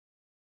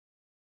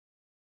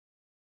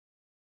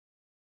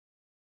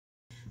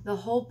The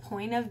whole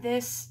point of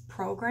this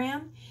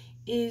program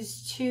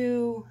is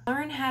to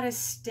learn how to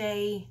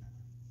stay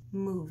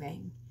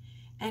moving.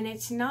 And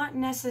it's not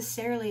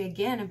necessarily,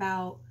 again,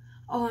 about,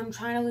 oh, I'm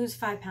trying to lose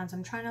 5 pounds,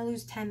 I'm trying to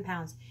lose 10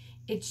 pounds.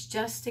 It's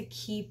just to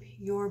keep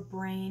your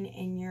brain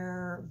and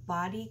your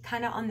body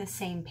kind of on the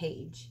same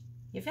page.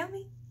 You feel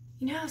me?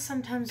 You know how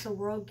sometimes the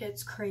world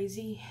gets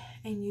crazy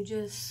and you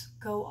just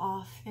go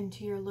off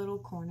into your little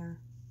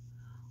corner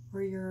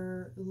or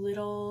your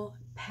little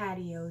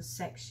patio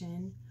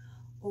section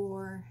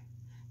or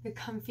the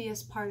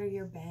comfiest part of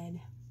your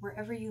bed,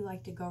 wherever you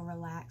like to go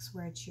relax,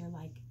 where it's your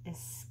like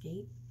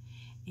escape,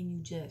 and you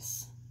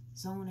just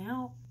zone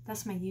out.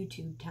 That's my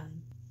YouTube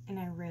time, and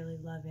I really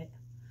love it.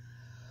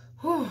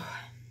 Whew.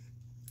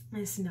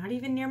 It's not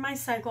even near my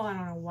cycle. I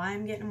don't know why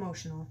I'm getting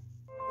emotional.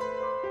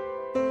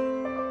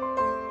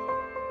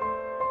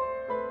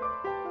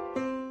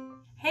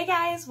 Hey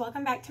guys,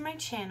 welcome back to my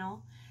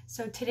channel.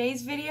 So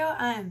today's video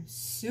I'm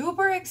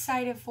super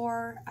excited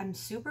for. I'm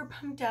super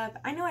pumped up.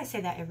 I know I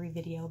say that every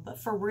video, but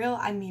for real,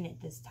 I mean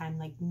it this time.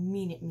 Like,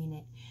 mean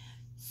it.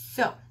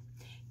 So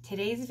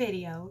today's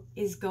video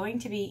is going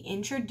to be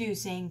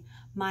introducing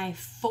my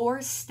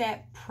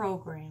 4-step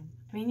program.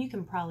 I mean, you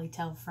can probably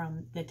tell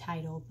from the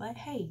title, but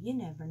hey, you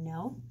never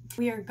know.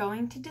 We are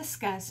going to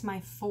discuss my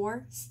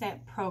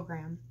 4-step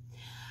program.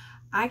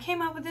 I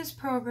came up with this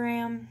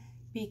program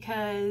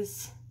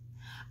because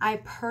I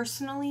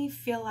personally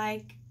feel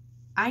like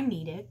I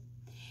need it,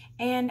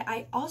 and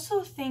I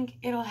also think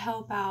it'll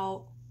help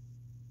out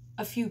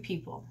a few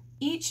people.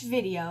 Each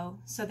video,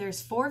 so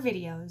there's 4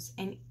 videos,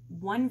 and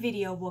 1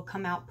 video will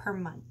come out per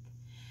month.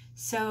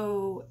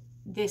 So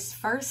this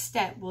first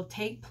step will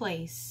take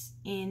place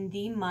in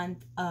the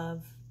month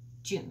of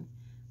June,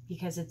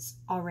 because it's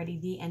already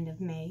the end of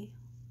May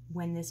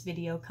when this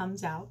video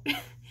comes out.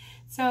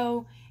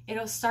 So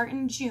it'll start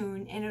in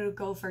June, and it'll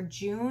go for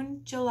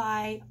June,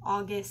 July,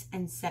 August,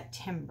 and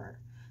September.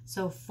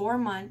 So 4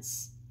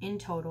 months in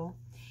total.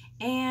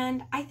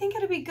 And I think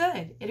it'll be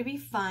good. It'll be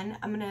fun.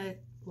 I'm gonna,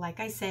 like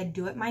I said,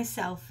 do it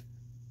myself.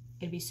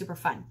 It'll be super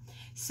fun.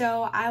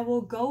 So I will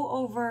go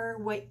over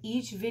what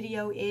each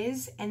video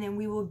is, and then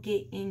we will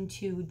get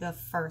into the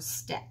first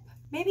step.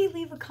 Maybe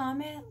leave a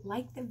comment,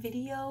 like the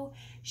video,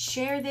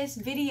 share this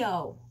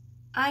video.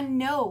 I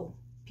know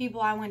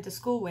people I went to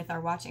school with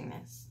are watching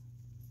this.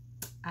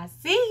 I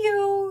see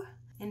you.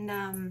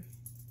 And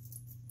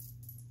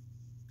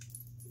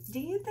do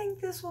you think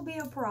this will be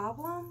a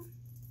problem?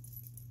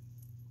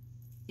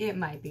 It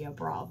might be a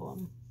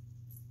problem.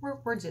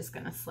 We're just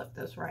gonna slip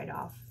this right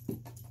off.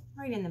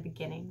 Right in the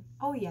beginning.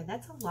 Oh yeah,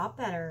 that's a lot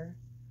better.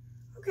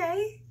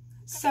 Okay.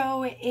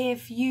 So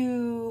if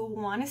you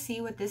want to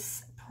see what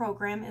this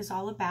program is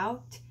all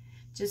about,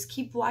 just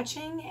keep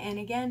watching. And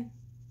again,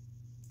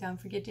 don't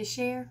forget to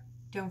share.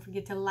 Don't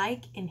forget to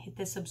like and hit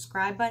the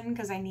subscribe button,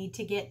 because I need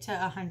to get to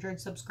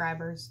 100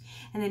 subscribers.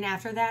 And then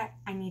after that,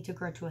 I need to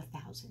grow to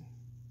 1,000.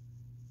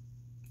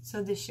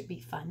 So this should be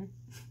fun.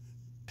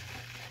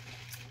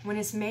 When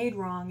it's made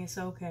wrong, it's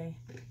okay.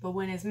 But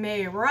when it's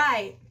made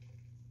right,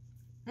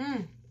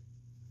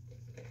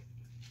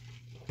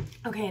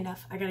 Okay,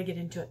 enough. I gotta get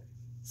into it.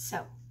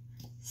 So,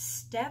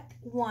 step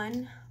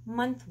 1,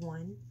 month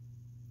 1.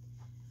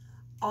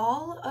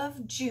 All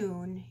of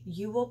June,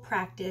 you will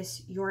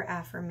practice your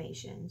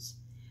affirmations,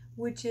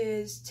 which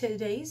is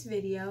today's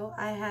video.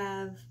 I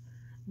have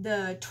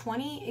the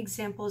 20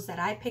 examples that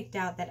I picked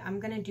out that I'm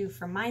gonna do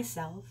for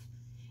myself.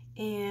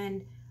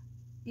 And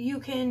you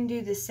can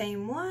do the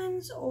same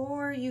ones,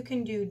 or you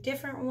can do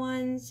different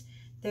ones.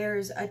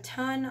 There's a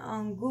ton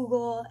on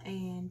Google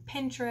and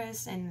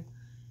Pinterest, and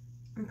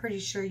I'm pretty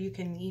sure you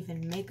can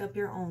even make up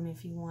your own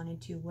if you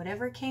wanted to.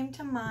 Whatever came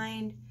to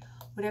mind,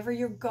 whatever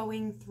you're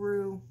going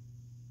through,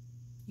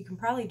 you can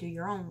probably do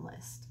your own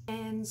list.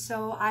 And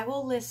so I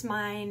will list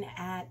mine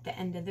at the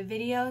end of the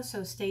video,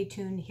 so stay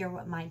tuned to hear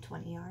what my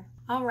 20 are.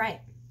 All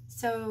right,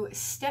 so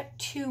step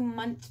 2,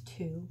 month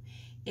 2,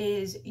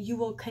 is you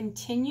will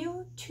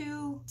continue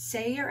to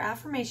say your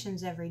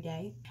affirmations every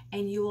day,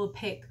 and you will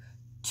pick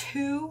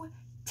 2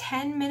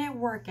 10-minute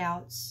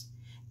workouts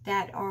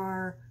that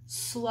are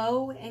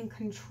slow and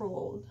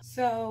controlled.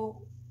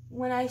 So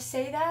when I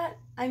say that,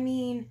 I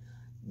mean,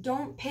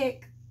 don't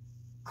pick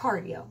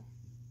cardio.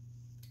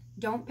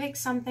 Don't pick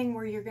something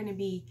where you're going to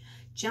be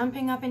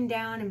jumping up and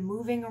down and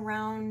moving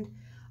around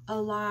a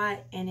lot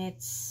and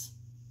it's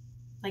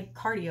like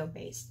cardio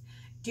based.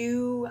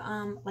 Do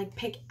like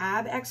pick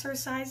ab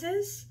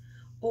exercises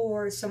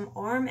or some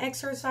arm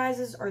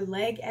exercises or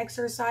leg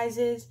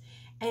exercises,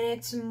 and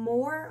it's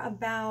more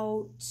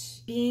about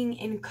being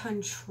in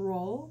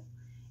control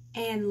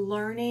and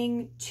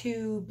learning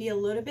to be a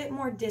little bit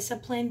more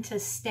disciplined to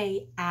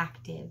stay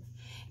active.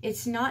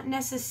 It's not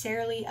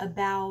necessarily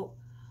about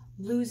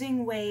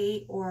losing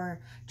weight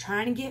or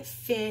trying to get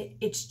fit.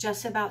 It's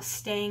just about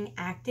staying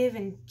active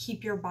and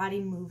keep your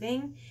body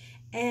moving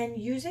and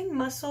using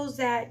muscles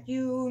that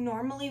you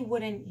normally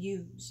wouldn't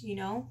use, you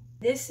know?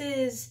 This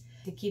is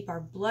to keep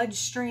our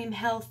bloodstream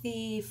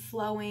healthy,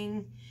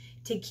 flowing,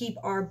 to keep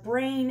our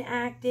brain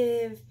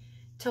active,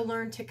 to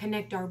learn to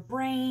connect our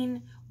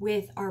brain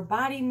with our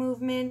body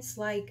movements,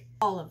 like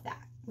all of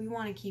that. We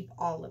want to keep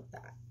all of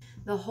that.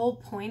 The whole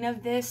point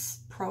of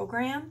this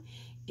program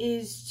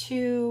is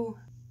to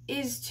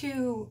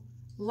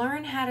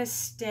learn how to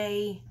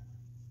stay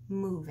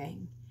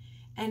moving.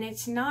 And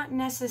it's not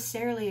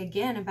necessarily,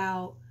 again,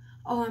 about,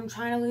 oh, I'm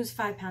trying to lose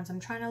 5 pounds, I'm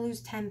trying to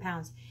lose 10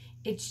 pounds.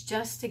 It's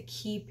just to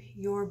keep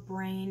your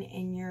brain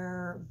and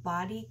your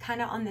body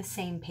kind of on the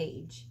same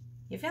page.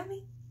 You feel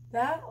me?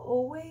 That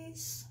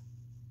always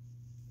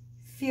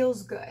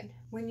feels good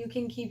when you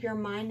can keep your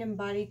mind and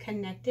body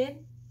connected.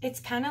 It's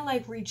kind of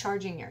like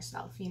recharging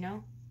yourself, you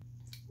know?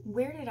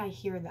 Where did I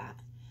hear that?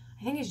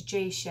 I think it's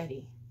Jay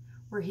Shetty,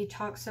 where he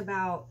talks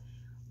about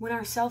when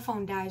our cell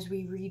phone dies,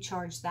 we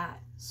recharge that.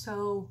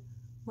 So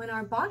when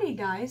our body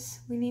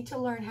dies, we need to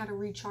learn how to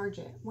recharge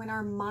it. When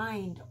our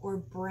mind or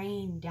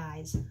brain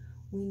dies,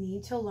 we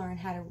need to learn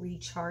how to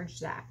recharge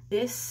that.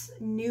 This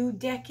new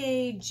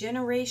decade,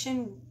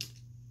 generation,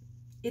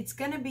 it's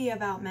going to be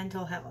about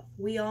mental health.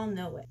 We all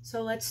know it.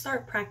 So let's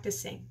start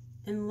practicing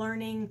and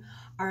learning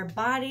our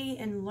body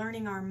and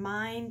learning our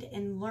mind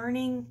and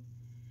learning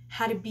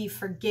how to be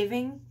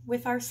forgiving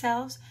with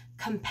ourselves,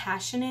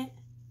 compassionate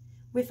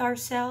with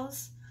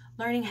ourselves,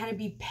 learning how to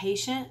be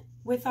patient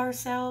with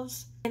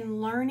ourselves,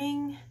 and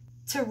learning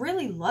to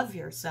really love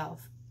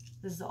yourself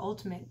is the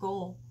ultimate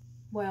goal.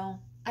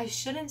 Well, I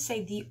shouldn't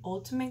say the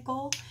ultimate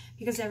goal,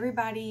 because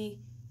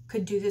everybody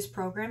could do this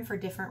program for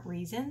different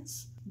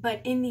reasons.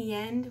 But in the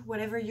end,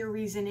 whatever your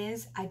reason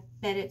is, I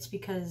bet it's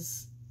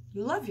because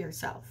you love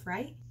yourself,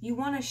 right? You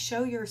want to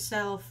show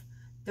yourself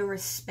the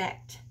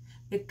respect,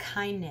 the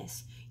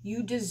kindness.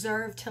 You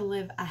deserve to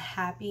live a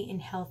happy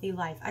and healthy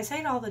life. I say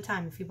it all the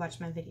time if you watch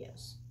my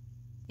videos.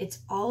 It's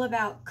all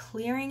about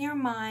clearing your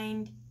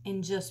mind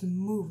and just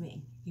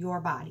moving your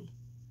body.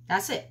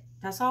 That's it.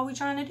 That's all we're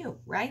trying to do,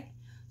 right?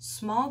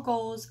 Small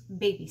goals,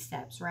 baby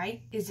steps,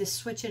 right? Is to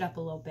switch it up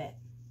a little bit.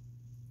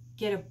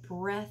 Get a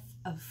breath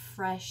of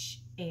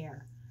fresh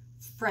air.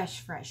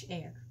 Fresh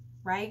air,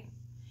 right?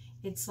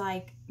 It's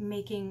like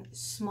making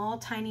small,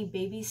 tiny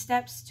baby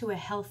steps to a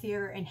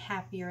healthier and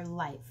happier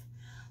life.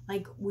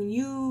 Like when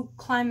you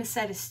climb a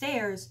set of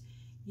stairs,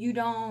 you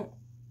don't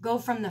go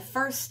from the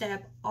first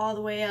step all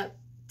the way up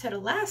to the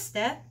last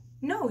step.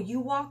 No, you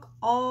walk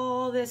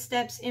all the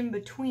steps in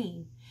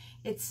between.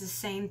 It's the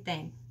same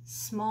thing.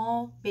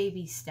 Small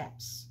baby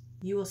steps.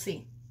 You will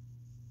see.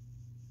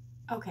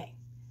 Okay,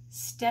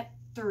 step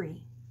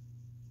 3,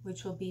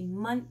 which will be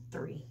month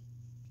 3.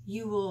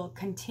 You will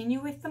continue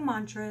with the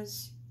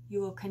mantras. You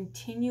will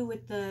continue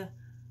with the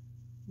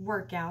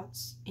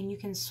workouts, and you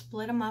can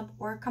split them up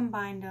or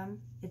combine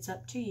them. It's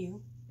up to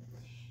you.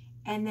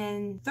 And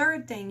then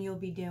third thing you'll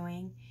be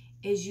doing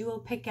is you will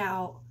pick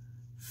out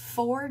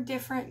 4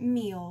 different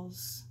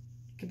meals.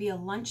 It could be a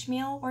lunch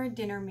meal or a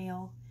dinner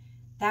meal.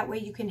 That way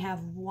you can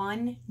have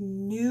 1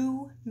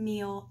 new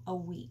meal a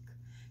week.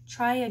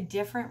 Try a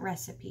different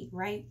recipe,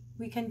 right?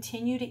 We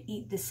continue to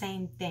eat the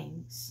same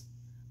things.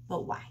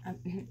 But why?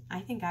 I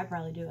think I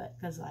probably do it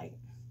because, like,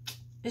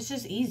 it's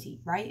just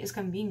easy, right? It's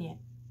convenient.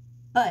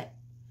 But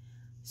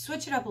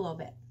switch it up a little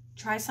bit.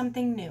 Try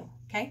something new,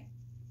 okay?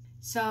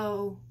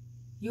 So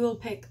you will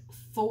pick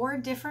 4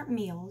 different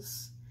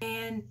meals.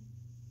 And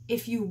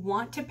if you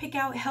want to pick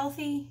out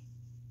healthy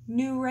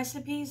new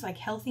recipes, like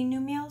healthy new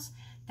meals,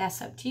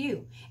 that's up to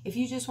you. If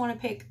you just want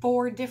to pick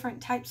 4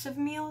 different types of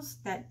meals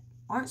that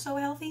aren't so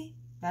healthy,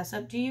 that's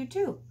up to you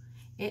too.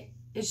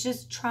 It's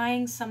just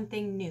trying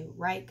something new,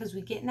 right? Because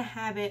we get in the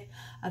habit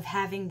of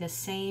having the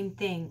same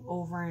thing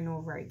over and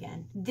over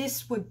again.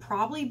 This would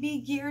probably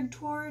be geared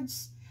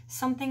towards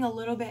something a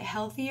little bit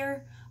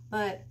healthier,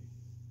 but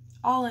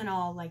all in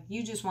all, like,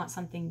 you just want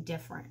something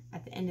different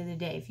at the end of the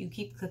day if you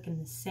keep cooking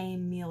the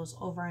same meals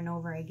over and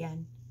over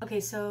again. Okay,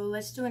 so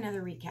let's do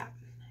another recap.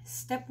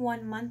 Step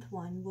 1, month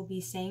 1, will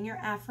be saying your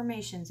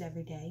affirmations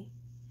every day.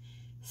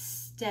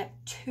 Step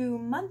 2,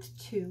 month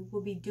 2,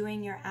 will be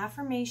doing your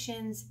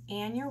affirmations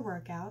and your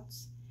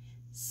workouts.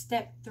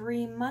 Step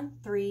 3, month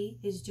 3,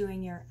 is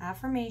doing your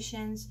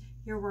affirmations,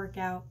 your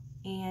workout,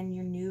 and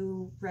your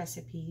new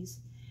recipes.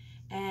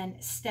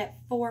 And step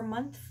 4,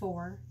 month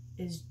 4,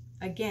 is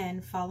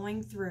again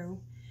following through.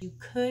 You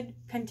could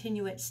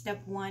continue at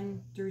step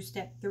 1 through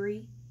step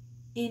 3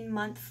 in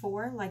month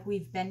 4 like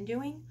we've been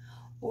doing,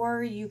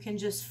 or you can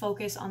just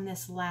focus on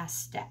this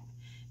last step,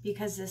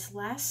 because this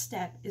last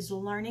step is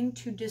learning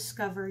to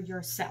discover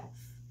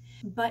yourself.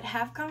 But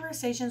have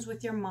conversations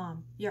with your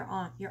mom, your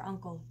aunt, your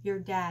uncle, your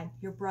dad,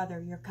 your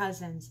brother, your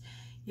cousins,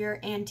 your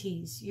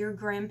aunties, your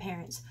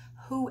grandparents,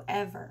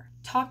 whoever.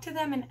 Talk to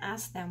them and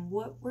ask them,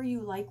 what were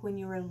you like when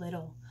you were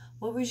little?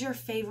 What was your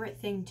favorite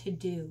thing to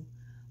do?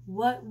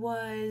 What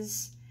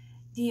was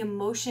the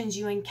emotions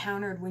you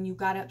encountered when you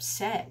got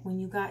upset, when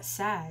you got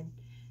sad?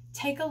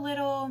 Take a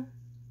little,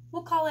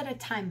 we'll call it a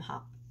time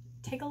hop.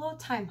 Take a little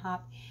time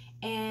hop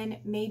and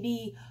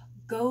maybe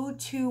go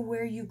to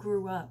where you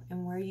grew up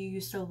and where you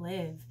used to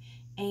live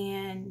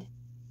and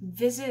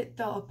visit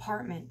the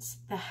apartments,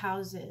 the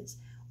houses,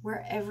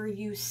 wherever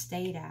you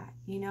stayed at,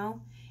 you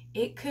know?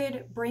 It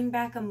could bring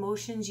back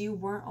emotions you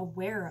weren't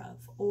aware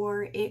of,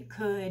 or it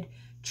could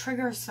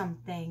trigger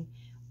something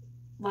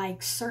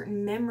like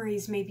certain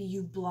memories maybe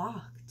you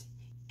blocked.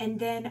 And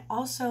then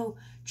also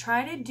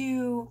try to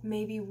do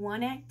maybe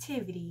one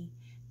activity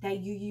that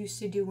you used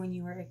to do when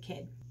you were a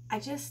kid. I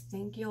just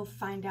think you'll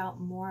find out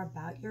more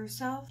about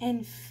yourself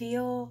and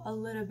feel a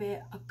little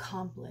bit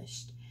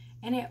accomplished.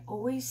 And it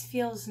always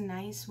feels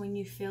nice when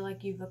you feel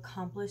like you've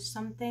accomplished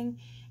something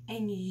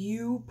and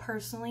you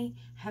personally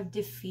have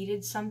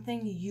defeated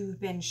something you've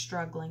been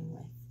struggling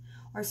with,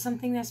 or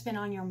something that's been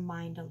on your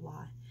mind a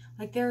lot.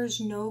 Like, there is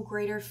no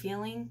greater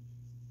feeling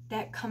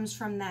that comes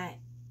from that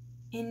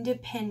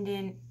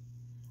independent,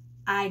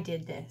 I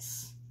did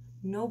this.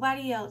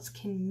 Nobody else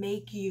can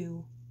make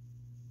you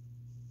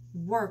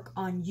work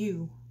on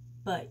you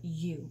but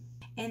you.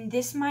 And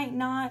this might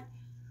not,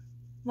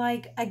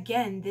 like,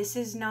 again, this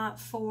is not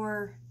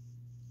for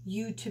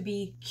you to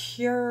be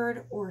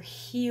cured or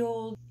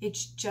healed.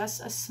 It's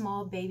just a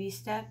small baby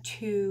step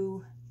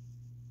to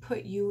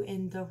put you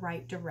in the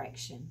right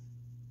direction,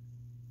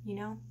 you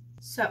know?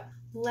 So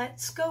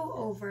let's go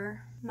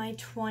over my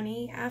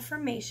 20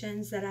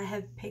 affirmations that I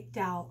have picked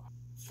out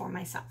for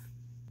myself.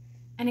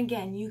 And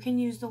again, you can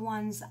use the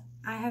ones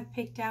I have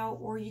picked out,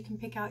 or you can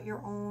pick out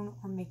your own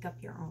or make up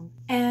your own.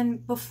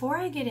 And before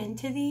I get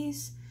into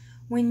these,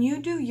 when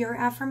you do your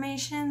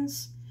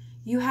affirmations,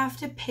 you have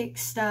to pick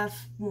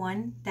stuff,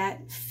 one,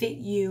 that fit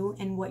you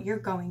and what you're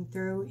going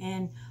through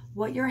and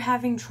what you're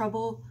having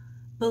trouble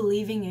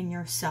believing in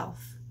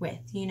yourself with,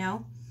 you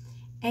know?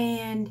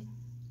 And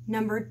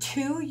number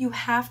two, you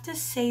have to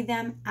say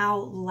them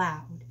out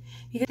loud,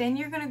 because then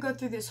you're going to go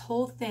through this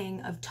whole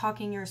thing of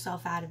talking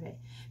yourself out of it.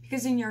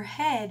 Because in your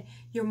head,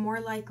 you're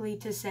more likely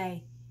to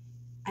say,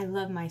 I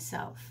love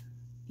myself.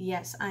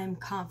 Yes, I'm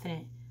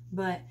confident.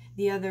 But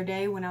the other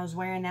day when I was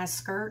wearing that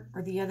skirt,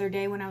 or the other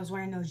day when I was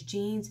wearing those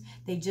jeans,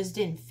 they just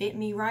didn't fit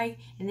me right.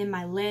 And then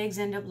my legs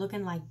end up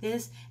looking like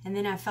this. And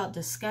then I felt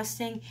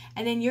disgusting.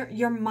 And then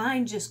your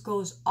mind just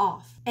goes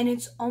off. And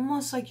it's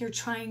almost like you're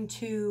trying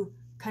to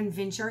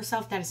convince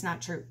yourself that it's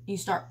not true. You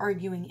start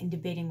arguing and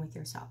debating with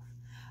yourself.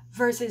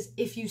 Versus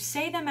if you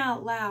say them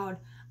out loud,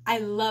 I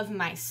love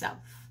myself.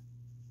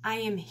 I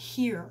am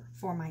here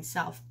for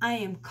myself. I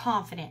am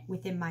confident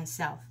within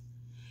myself.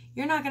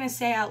 You're not going to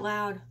say out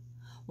loud,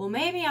 well,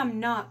 maybe I'm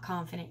not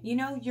confident. You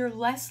know, you're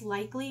less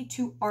likely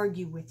to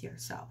argue with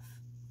yourself.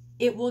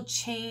 It will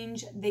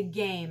change the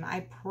game, I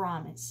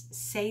promise.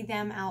 Say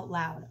them out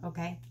loud,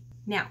 okay?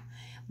 Now,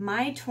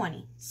 my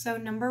 20. So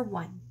number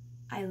 1,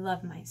 I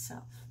love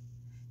myself.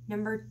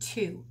 Number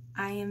 2,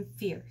 I am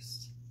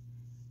fierce.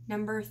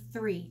 Number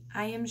 3,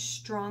 I am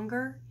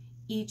stronger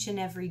each and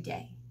every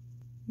day.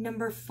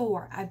 Number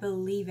 4, I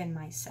believe in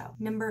myself.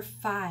 Number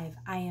 5,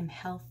 I am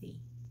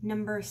healthy.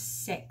 Number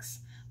 6,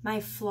 my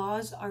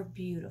flaws are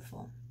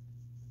beautiful.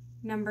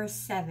 Number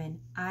 7,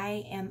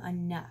 I am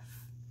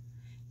enough.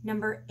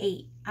 Number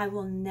 8, I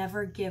will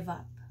never give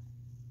up.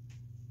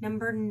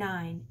 Number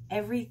 9,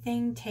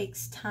 everything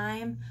takes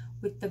time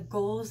with the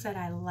goals that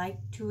I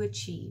like to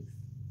achieve.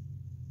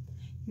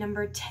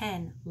 Number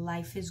 10,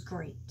 life is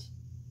great.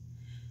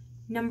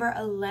 Number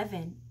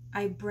 11,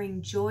 I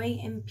bring joy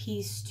and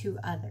peace to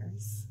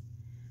others.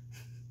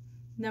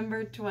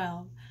 Number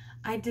 12,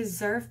 I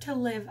deserve to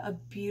live a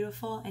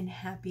beautiful and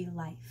happy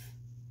life.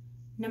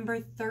 Number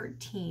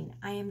 13,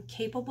 I am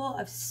capable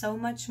of so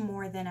much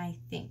more than I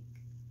think.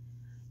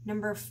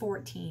 Number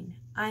 14,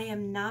 I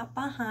am not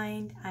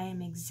behind. I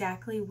am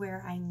exactly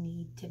where I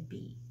need to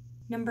be.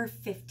 Number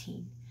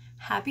 15,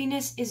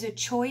 happiness is a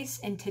choice,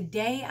 and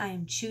today I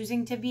am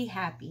choosing to be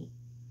happy.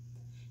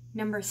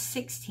 Number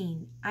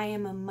 16, I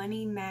am a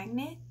money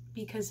magnet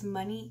because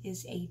money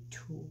is a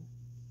tool.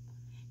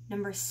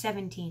 Number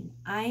 17,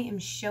 I am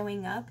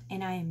showing up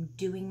and I am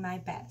doing my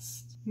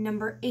best.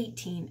 Number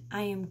 18,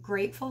 I am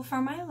grateful for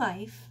my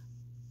life.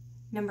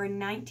 Number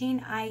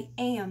 19, I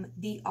am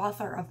the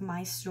author of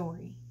my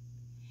story.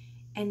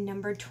 And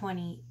number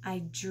 20,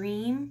 I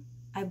dream,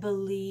 I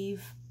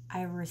believe,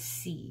 I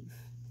receive.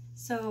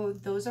 So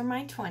those are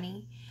my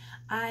 20.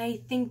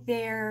 I think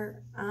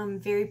they're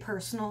very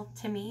personal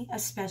to me,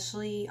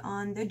 especially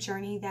on the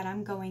journey that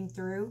I'm going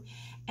through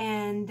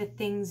and the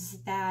things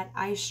that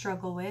I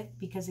struggle with,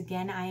 because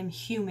again, I am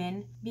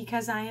human,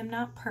 because I am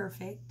not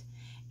perfect,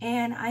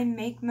 and I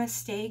make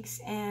mistakes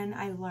and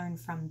I learn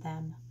from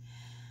them.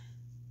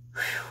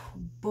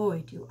 Whew,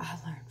 boy, do I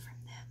learn from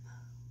them. Oh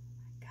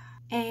my God.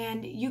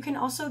 And you can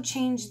also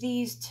change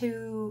these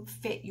to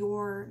fit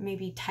your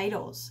maybe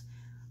titles.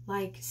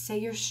 Like, say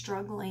you're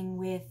struggling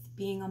with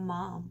being a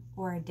mom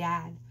or a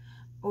dad,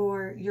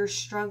 or you're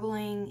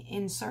struggling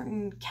in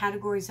certain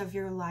categories of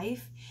your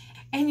life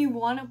and you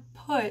want to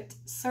put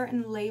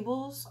certain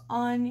labels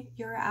on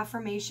your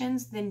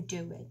affirmations, then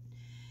do it.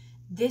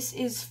 This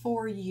is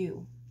for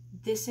you.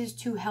 This is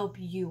to help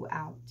you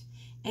out.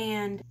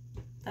 And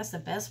that's the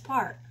best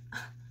part.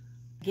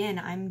 Again,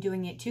 I'm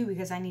doing it too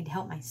because I need to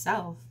help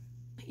myself.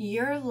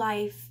 Your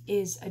life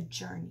is a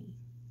journey.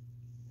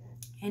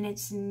 And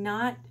it's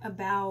not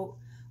about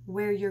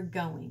where you're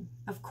going.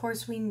 Of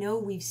course, we know,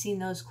 we've seen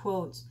those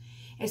quotes.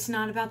 It's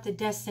not about the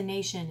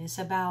destination. It's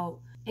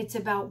about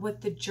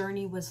what the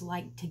journey was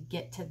like to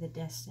get to the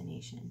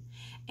destination.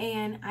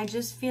 And I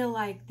just feel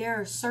like there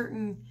are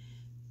certain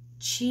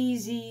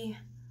cheesy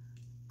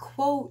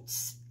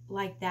quotes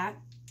like that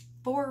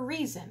for a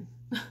reason.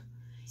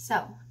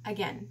 So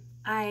again,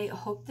 I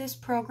hope this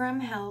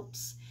program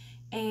helps.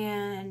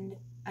 And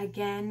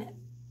again,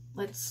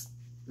 let's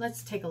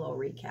take a little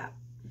recap.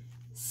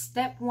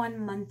 Step 1,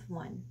 month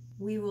 1.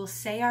 We will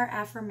say our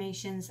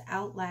affirmations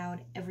out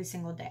loud every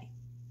single day.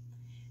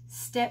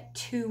 Step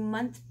 2,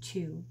 month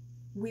 2.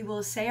 We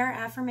will say our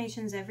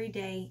affirmations every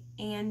day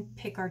and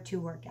pick our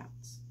 2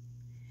 workouts.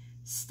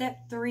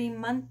 Step 3,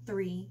 month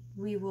 3.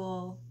 We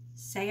will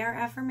say our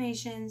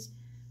affirmations,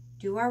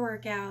 do our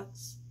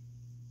workouts,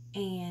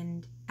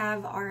 and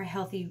have our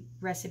healthy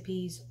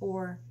recipes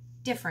or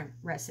different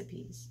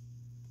recipes.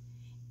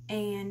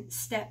 And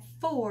step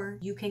 4,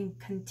 you can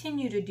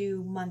continue to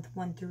do month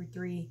 1 through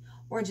 3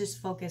 or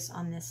just focus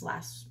on this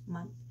last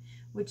month,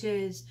 which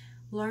is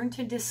learn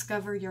to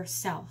discover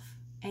yourself.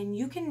 And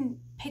you can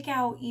pick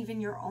out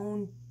even your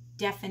own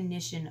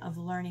definition of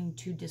learning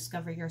to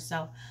discover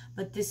yourself,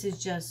 but this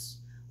is just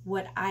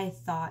what I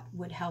thought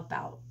would help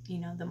out,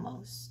 the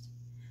most.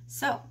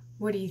 So,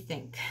 what do you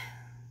think?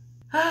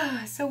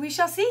 So we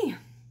shall see.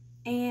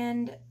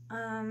 And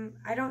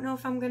I don't know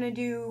if I'm gonna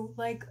do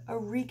like a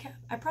recap.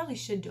 I probably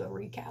should do a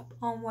recap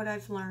on what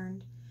I've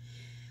learned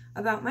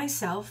about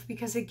myself,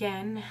 because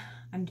again,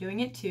 I'm doing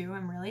it too.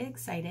 I'm really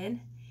excited.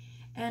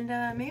 And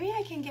maybe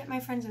I can get my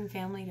friends and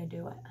family to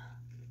do it.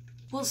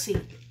 We'll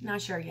see.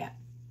 Not sure yet.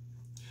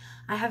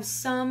 I have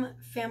some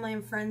family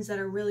and friends that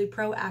are really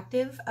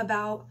proactive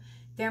about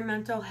their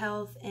mental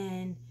health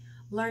and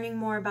learning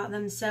more about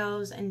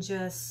themselves and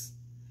just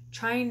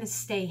trying to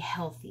stay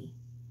healthy.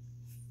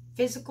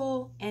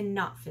 Physical and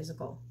not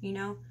physical,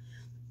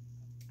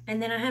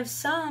 And then I have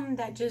some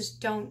that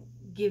just don't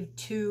give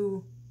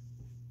 2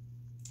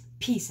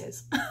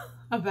 pieces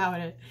about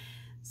it.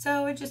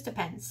 So it just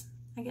depends.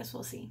 I guess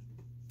we'll see.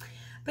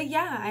 But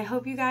yeah, I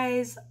hope you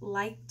guys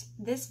liked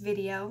this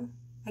video.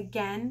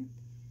 Again,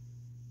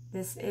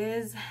 this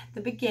is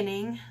the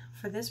beginning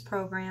for this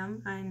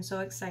program. I'm so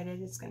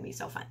excited. It's going to be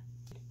so fun.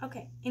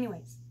 Okay,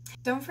 anyways,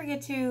 don't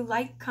forget to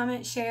like,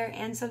 comment, share,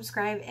 and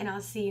subscribe, and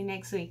I'll see you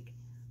next week.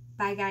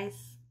 Bye, guys.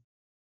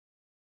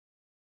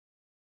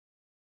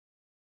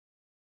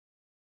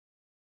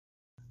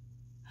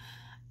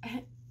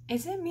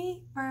 Is it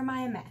me or am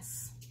I a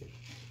mess?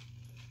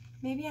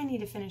 Maybe I need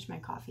to finish my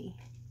coffee.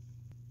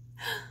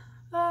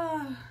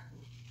 Oh,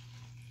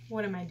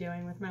 what am I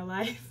doing with my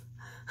life?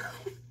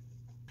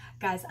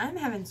 Guys, I'm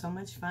having so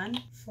much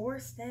fun.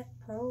 4-step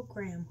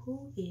program.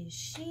 Who is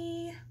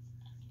she?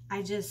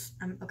 I'm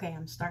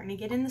starting to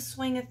get in the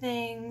swing of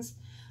things.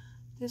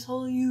 This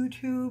whole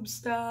YouTube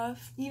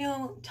stuff.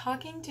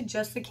 Talking to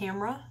just the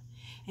camera.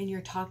 And you're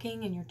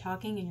talking and you're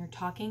talking and you're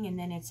talking. And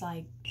then it's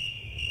like...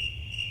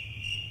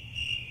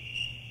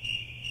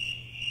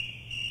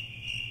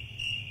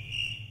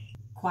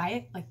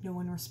 quiet, like no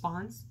one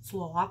responds. It's a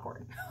little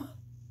awkward.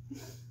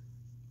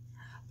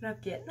 But I'm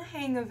getting the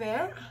hang of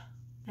it.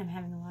 I'm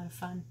having a lot of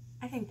fun.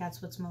 I think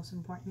that's what's most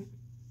important.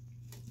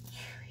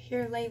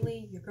 Here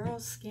lately, your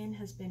girl's skin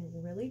has been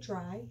really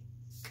dry.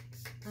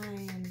 I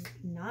am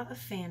not a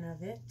fan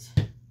of it.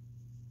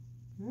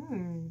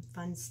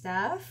 Fun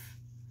stuff.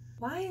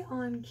 Why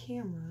on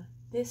camera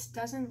this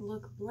doesn't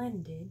look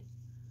blended,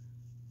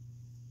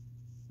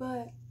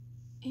 but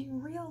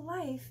in real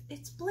life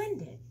it's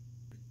blended?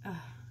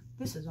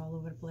 This is all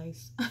over the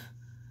place.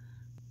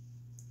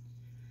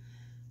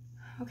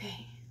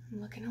 Okay, I'm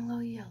looking a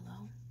little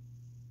yellow.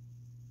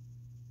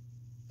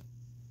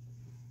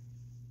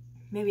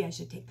 Maybe I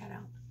should take that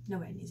out.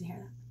 Nobody needs to hear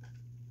that.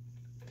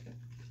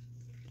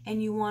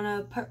 And you want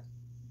to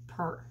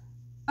purr.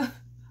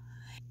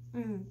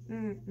 Feeling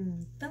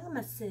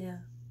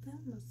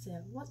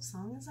myself. What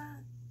song is that?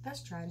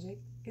 That's tragic.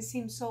 It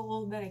seems so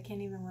old that I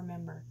can't even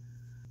remember.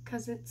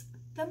 Because it's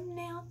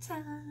thumbnail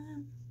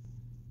time.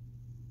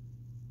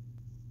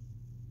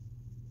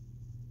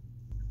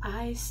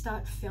 I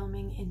stopped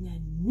filming in the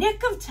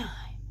nick of time.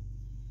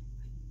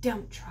 A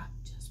dump truck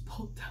just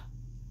pulled up.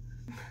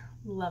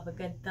 Love a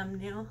good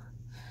thumbnail.